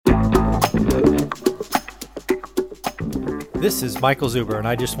This is Michael Zuber, and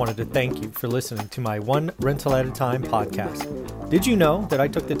I just wanted to thank you for listening to my One Rental at a Time podcast. Did you know that I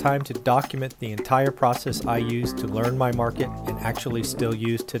took the time to document the entire process I used to learn my market and actually still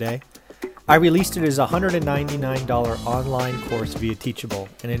use today? I released it as a $199 online course via Teachable,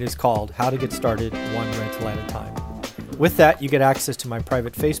 and it is called How to Get Started One Rental at a Time. With that, you get access to my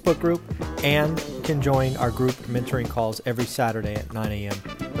private Facebook group and can join our group mentoring calls every Saturday at 9 a.m.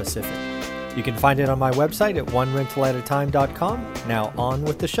 Pacific. You can find it on my website at onerentalatatime.com. Now on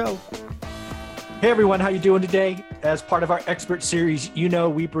with the show. Hey everyone, how you doing today? As part of our expert series, you know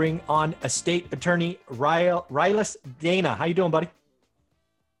we bring on estate attorney Rylas Dana. How you doing, buddy?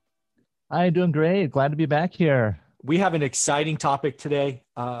 Hi, doing great. Glad to be back here. We have an exciting topic today.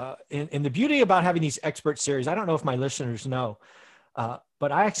 And the beauty about having these expert series, I don't know if my listeners know,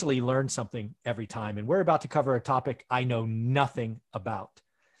 but I actually learn something every time. And we're about to cover a topic I know nothing about.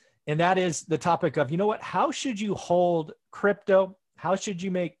 And that is the topic of, you know what, how should you hold crypto? How should you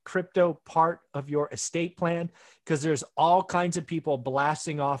make crypto part of your estate plan? Because there's all kinds of people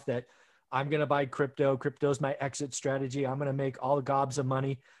blasting off that I'm going to buy crypto. Crypto's my exit strategy. I'm going to make all the gobs of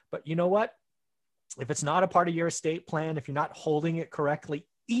money. But you know what? If it's not a part of your estate plan, if you're not holding it correctly,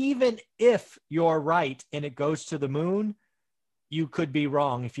 even if you're right and it goes to the moon, you could be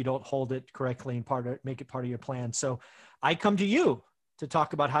wrong if you don't hold it correctly and make it part of your plan. So I come to you to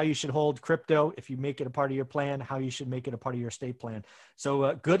talk about how you should hold crypto if you make it a part of your plan, how you should make it a part of your estate plan.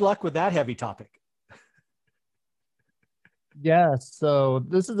 So good luck with that heavy topic. Yeah, so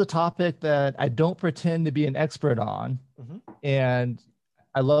this is a topic that I don't pretend to be an expert on. And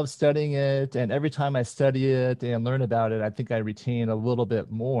I love studying it. And every time I study it and learn about it, I think I retain a little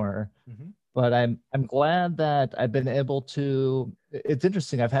bit more. But I'm glad that I've been able to, it's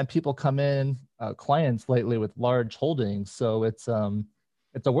interesting. I've had people come in, clients lately with large holdings. So it's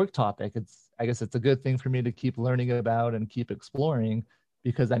a work topic. I guess it's a good thing for me to keep learning about and keep exploring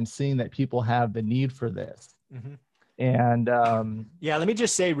because I'm seeing that people have the need for this. And yeah, let me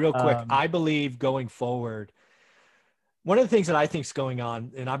just say real quick, I believe going forward, one of the things that I think is going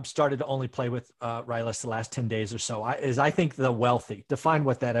on, and I've started to only play with Rylas the last 10 days or so, is I think the wealthy, define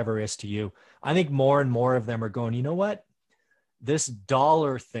what that ever is to you. I think more and more of them are going, you know what? This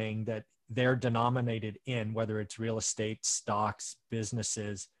dollar thing that they're denominated in, whether it's real estate, stocks,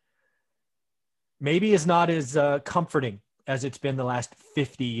 businesses, maybe is not as comforting as it's been the last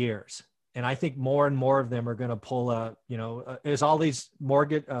 50 years. And I think more and more of them are going to pull as all these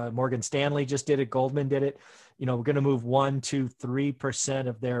Morgan Stanley just did it, Goldman did it. You know, we're going to move 1, 2, 3%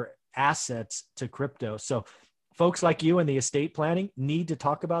 of their assets to crypto. So folks like you in the estate planning need to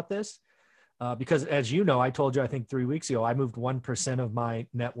talk about this because as you know, I told you, I think 3 weeks ago, I moved 1% of my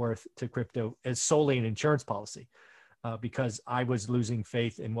net worth to crypto as solely an insurance policy because I was losing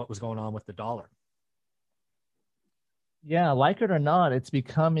faith in what was going on with the dollar. Yeah, like it or not, it's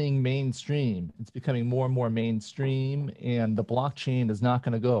becoming mainstream. It's becoming more and more mainstream, and the blockchain is not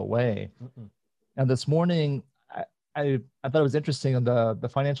going to go away. And this morning, I thought it was interesting on the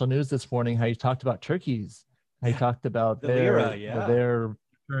financial news this morning how you talked about turkeys. How you talked about their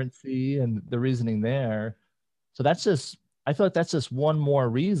currency and the reasoning there. So I feel like that's just one more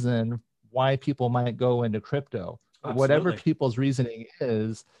reason why people might go into crypto. Whatever people's reasoning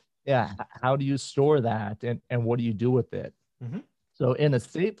is, yeah, how do you store that and what do you do with it? So in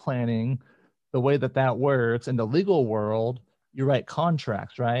estate planning, the way that works in the legal world, you write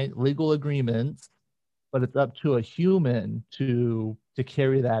contracts, right? Legal agreements, but it's up to a human to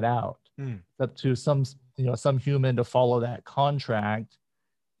carry that out. It's up to some human to follow that contract,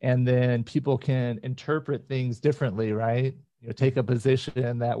 and then people can interpret things differently, right? Take a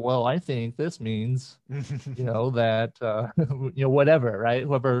position that, well, I think this means, that, whatever, right?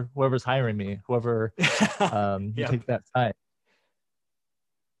 Whoever's hiring me, whoever take that side.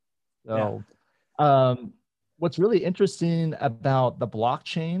 So, what's really interesting about the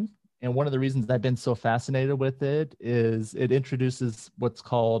blockchain, and one of the reasons I've been so fascinated with it, is it introduces what's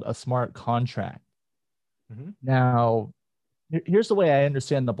called a smart contract. Now, here's the way I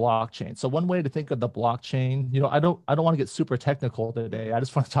understand the blockchain. So one way to think of the blockchain, I don't want to get super technical today. I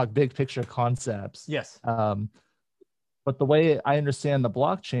just want to talk big picture concepts. Yes. But the way I understand the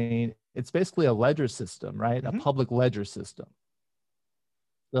blockchain, it's basically a ledger system, right? A public ledger system.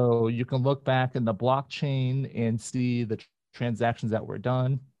 So you can look back in the blockchain and see the transactions that were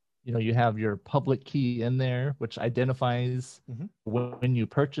done. You have your public key in there, which identifies when you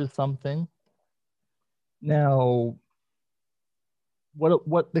purchase something. Now,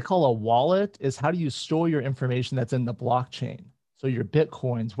 what they call a wallet is how do you store your information that's in the blockchain? So your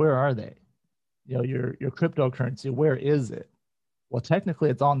Bitcoins, where are they? Your cryptocurrency, where is it? Well,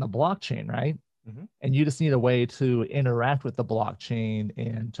 technically it's on the blockchain, right? Mm-hmm. and you just need a way to interact with the blockchain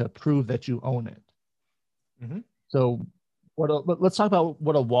and to prove that you own it. Mm-hmm. So let's talk about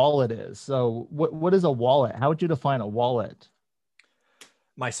what a wallet is. So what is a wallet? How would you define a wallet?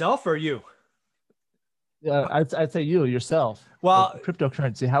 Myself or you? I'd say you yourself. Well,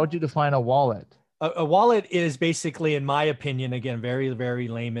 Cryptocurrency. How would you define a wallet? A wallet is basically, in my opinion, again, very, very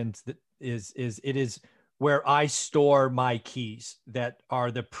layman's, it is where I store my keys that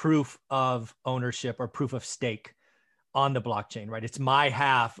are the proof of ownership or proof of stake on the blockchain, right? It's my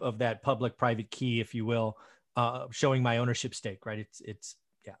half of that public-private key, if you will, showing my ownership stake, right?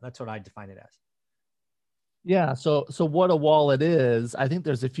 Yeah, that's what I define it as. Yeah. So what a wallet is, I think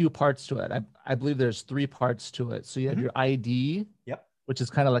there's a few parts to it. I believe there's three parts to it. So you have your ID, Yep. which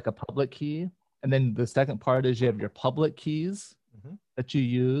is kind of like a public key. And then the second part is you have your public keys that you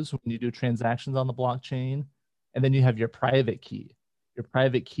use when you do transactions on the blockchain. And then you have your private key. Your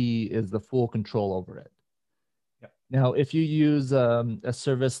private key is the full control over it. Yep. Now, if you use a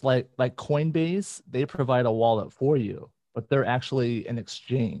service like Coinbase, they provide a wallet for you, but they're actually an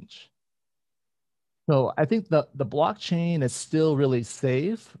exchange. So I think the blockchain is still really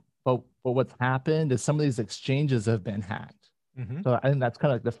safe, but what's happened is some of these exchanges have been hacked. So I think that's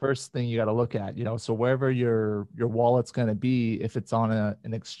kind of like the first thing you got to look at, so wherever your wallet's going to be, if it's on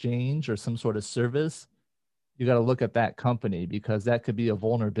an exchange or some sort of service, you got to look at that company because that could be a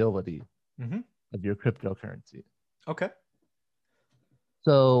vulnerability of your cryptocurrency. Okay.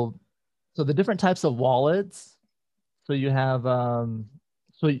 So the different types of wallets, so you have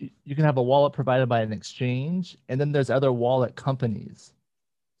so you can have a wallet provided by an exchange, and then there's other wallet companies.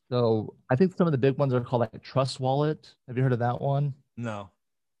 So I think some of the big ones are called like Trust Wallet. Have you heard of that one? No.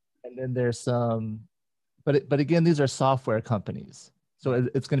 And then there's some, but again, these are software companies. So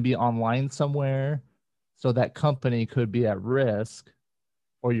it's going to be online somewhere. So that company could be at risk,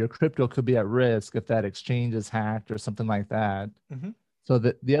 or your crypto could be at risk if that exchange is hacked or something like that. So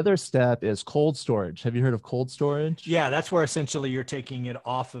the other step is cold storage. Have you heard of cold storage? Yeah, that's where essentially you're taking it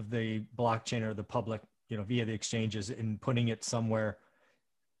off of the blockchain or the public, via the exchanges and putting it somewhere,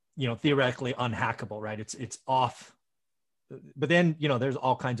 theoretically unhackable, right? It's off. But then, there's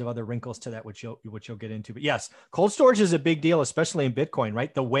all kinds of other wrinkles to that, which you'll get into. But yes, cold storage is a big deal, especially in Bitcoin,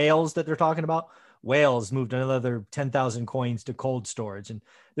 right? The whales that they're talking about, whales moved another 10,000 coins to cold storage, and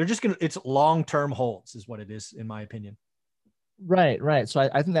they're just it's long-term holds is what it is, in my opinion. Right. So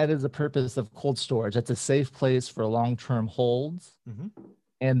I think that is the purpose of cold storage. That's a safe place for long-term holds.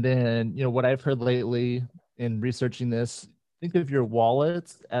 And then, what I've heard lately in researching this, think of your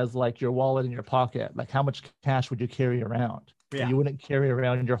wallets as like your wallet in your pocket. Like how much cash would you carry around? Yeah. You wouldn't carry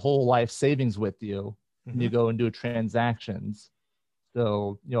around your whole life savings with you when you go and do transactions.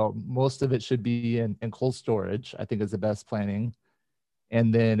 So, most of it should be in cold storage, I think is the best planning.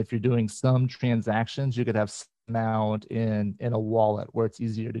 And then if you're doing some transactions, you could have some amount in a wallet where it's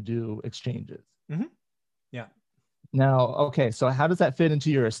easier to do exchanges. Yeah. Now, okay, so how does that fit into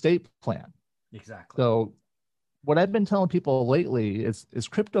your estate plan? Exactly. So what I've been telling people lately is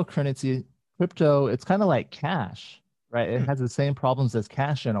cryptocurrency, it's kind of like cash, right? It has the same problems as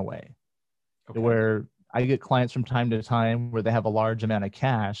cash in a way, where I get clients from time to time where they have a large amount of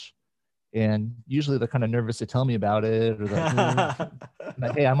cash, and usually they're kind of nervous to tell me about it, or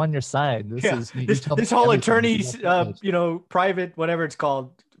like, hey, I'm on your side. This whole attorney's, private, whatever it's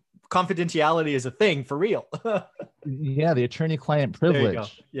called, confidentiality is a thing for real. Yeah, the attorney-client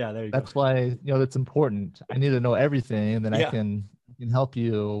privilege. Yeah, there you go. That's why that's important. I need to know everything, and then I can help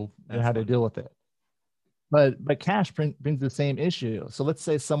you know how to deal with it. But cash brings the same issue. So let's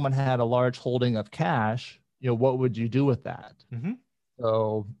say someone had a large holding of cash. What would you do with that?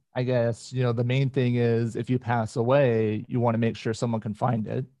 So I guess the main thing is if you pass away, you want to make sure someone can find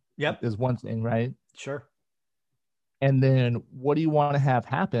it. Yep, is one thing, right? Sure. And then what do you want to have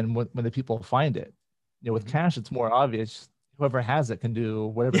happen when the people find it? With cash, it's more obvious. Whoever has it can do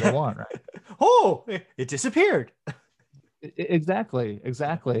whatever they want, right? Oh, it disappeared. Exactly.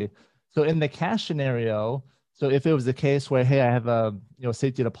 So in the cash scenario, so if it was the case where, hey, I have a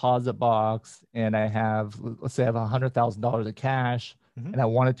safety deposit box and I have, let's say I have $100,000 of cash and I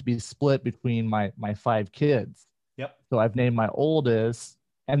want it to be split between my 5 kids. Yep. So I've named my oldest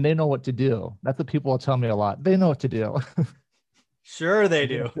and they know what to do. That's what people will tell me a lot. They know what to do. Sure they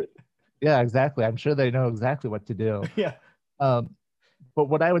do. Yeah, exactly. I'm sure they know exactly what to do. Yeah. But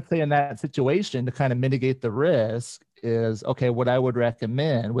what I would say in that situation to kind of mitigate the risk is, okay, what I would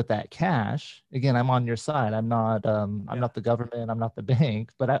recommend with that cash, again, I'm on your side. I'm not not the government. I'm not the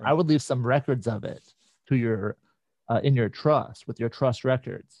bank, but I would leave some records of it to your, in your trust with your trust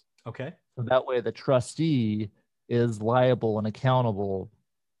records. Okay. So that way the trustee is liable and accountable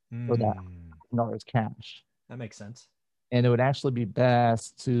for that. $5,000 cash. That makes sense. And it would actually be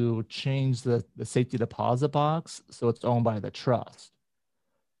best to change the safety deposit box so it's owned by the trust.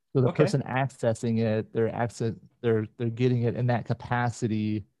 So the person accessing it, they're getting it in that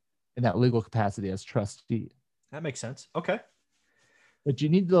capacity, in that legal capacity as trustee. That makes sense. Okay. But you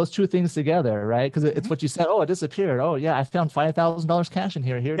need those two things together, right? Because it's what you said. Oh, it disappeared. Oh, yeah, I found $5,000 cash in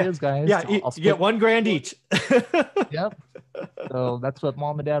here. Here it is, guys. Yeah, you get $1,000 each. Yep. So that's what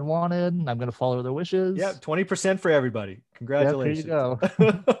mom and dad wanted. I'm going to follow their wishes. Yeah, 20% for everybody. Congratulations. Yep, here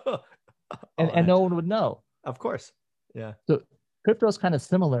you go. and no one would know. Of course. Yeah. So crypto is kind of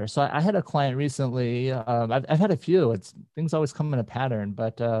similar. So I had a client recently. I've had a few. Things always come in a pattern,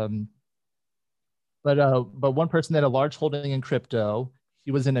 but one person had a large holding in crypto.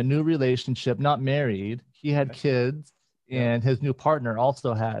 He was in a new relationship, not married. He had kids, and his new partner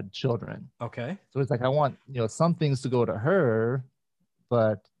also had children. Okay. So it's like, I want, some things to go to her,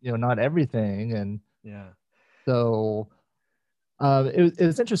 but, not everything. And so it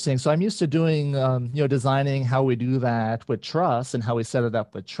was interesting. So I'm used to doing, designing how we do that with trust and how we set it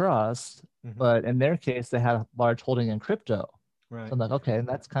up with trust. Mm-hmm. But in their case, they had a large holding in crypto. Right. So I'm like, okay,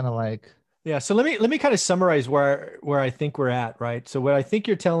 that's kind of like. Yeah. So let me kind of summarize where I think we're at, right? So what I think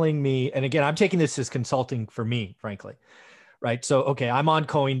you're telling me, and again, I'm taking this as consulting for me, frankly, right? So, okay, I'm on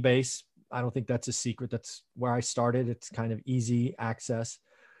Coinbase. I don't think that's a secret. That's where I started. It's kind of easy access.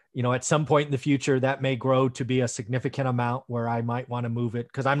 At some point in the future, that may grow to be a significant amount where I might want to move it,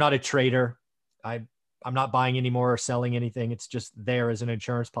 because I'm not a trader. I'm not buying anymore or selling anything. It's just there as an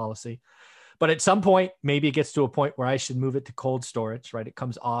insurance policy. But at some point, maybe it gets to a point where I should move it to cold storage, right? It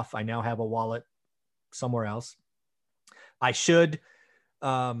comes off. I now have a wallet somewhere else. I should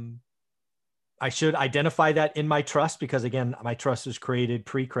identify that in my trust, because again, my trust was created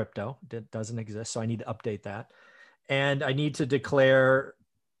pre-crypto. It doesn't exist. So I need to update that. And I need to declare.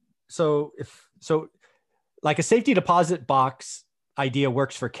 So like a safety deposit box idea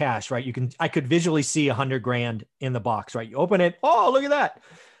works for cash, right? I could visually see $100,000 in the box, right? You open it. Oh, look at that.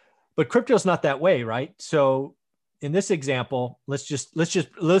 But crypto's not that way, right? So in this example, let's use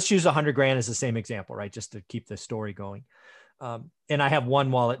 $100,000 as the same example, right? Just to keep the story going. And I have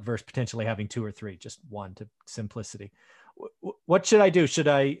one wallet versus potentially having two or three, just one to simplicity. What should I do?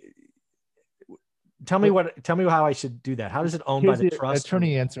 Tell me how I should do that. How does it own by the trust?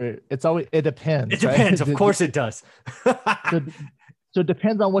 Attorney answer. It depends. It depends. Right? Of course it does. So it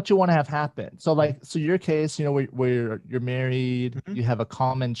depends on what you want to have happen. So so your case, where you're married, mm-hmm. you have a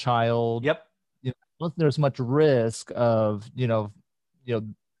common child. Yep. There's much risk of, things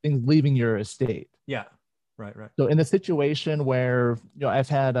leaving your estate. Yeah. Right. So in the situation where, I've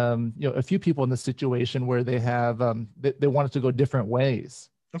had, a few people in the situation where they have, they wanted to go different ways.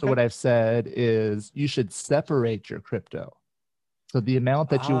 Okay. So what I've said is you should separate your crypto. So the amount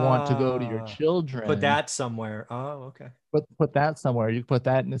that you want to go to your children. Put that somewhere. Oh, okay. Put that somewhere. You put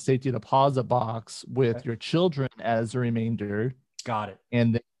that in a safety deposit box with your children as a remainder. Got it.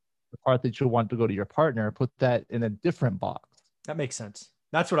 And the part that you want to go to your partner, put that in a different box. That makes sense.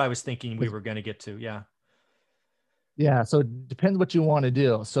 That's what I was thinking we were going to get to. Yeah. Yeah. So it depends what you want to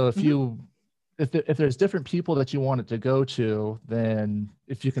do. So if if there's different people that you want it to go to, then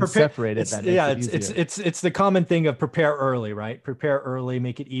if you can separate it, that makes it easier. It's the common thing of prepare early, right? Prepare early,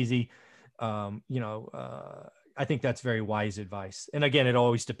 make it easy. I think that's very wise advice. And again, it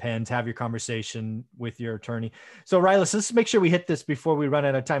always depends. Have your conversation with your attorney. So Rylas, let's make sure we hit this before we run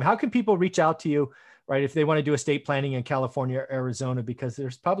out of time. How can people reach out to you, right? If they want to do estate planning in California or Arizona, because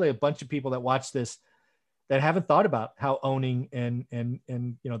there's probably a bunch of people that watch this that haven't thought about how owning and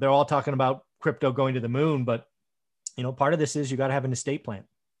they're all talking about crypto going to the moon, but part of this is you got to have an estate plan.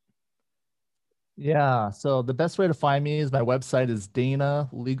 Yeah. So the best way to find me is my website is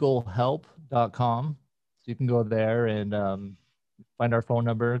danalegalhelp.com. So you can go there and find our phone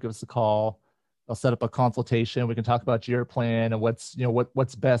number, give us a call. I'll set up a consultation. We can talk about your plan and what's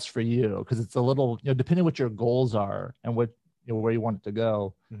best for you. Because it's a little, depending what your goals are and what, where you want it to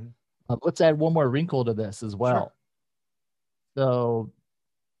go. Mm-hmm. Let's add one more wrinkle to this as well. Sure. So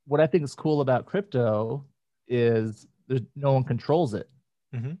what I think is cool about crypto is no one controls it.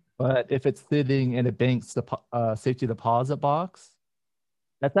 Mm-hmm. But if it's sitting in a bank's safety deposit box,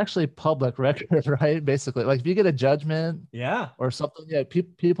 that's actually public record, right? Basically, like if you get a judgment or something,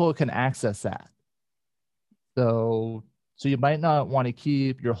 people can access that. So you might not want to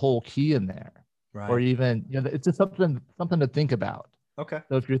keep your whole key in there. Right. Or even, it's just something to think about. Okay.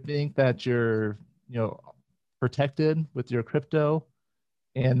 So if you think that you're, protected with your crypto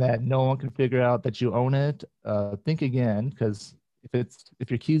and that no one can figure out that you own it, think again, because if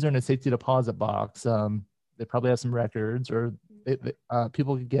your keys are in a safety deposit box, they probably have some records or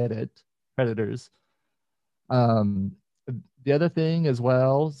people could get it. predators. The other thing as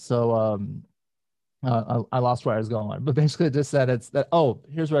well, so I lost where I was going, but basically just that it's that, oh,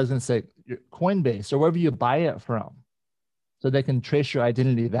 here's what I was going to say. Coinbase or wherever you buy it from, so they can trace your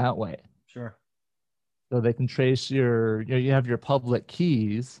identity that way. Sure. So they can trace you have your public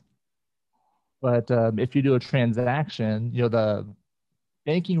keys, but if you do a transaction, the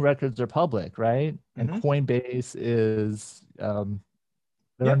banking records are public, right? And Coinbase is,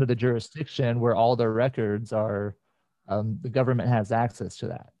 they're under the jurisdiction where all their records are, the government has access to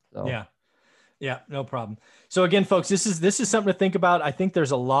that. So. Yeah, no problem. So again, folks, this is something to think about. I think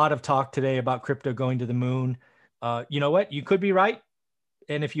there's a lot of talk today about crypto going to the moon. You know what? You could be right.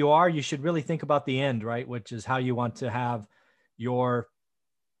 And if you are, you should really think about the end, right? Which is how you want to have your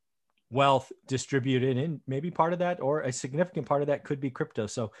wealth distributed, and maybe part of that, or a significant part of that, could be crypto.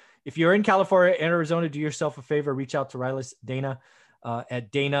 So if you're in California and Arizona, do yourself a favor, reach out to Rylas Dana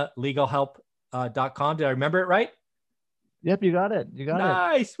at danalegalhelp.com. Did I remember it right? Yep, you got it.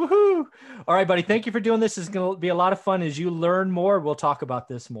 Nice. Woohoo. All right, buddy. Thank you for doing this. It's going to be a lot of fun. As you learn more, we'll talk about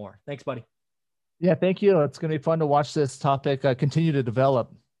this more. Thanks, buddy. Yeah, thank you. It's going to be fun to watch this topic continue to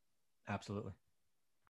develop. Absolutely.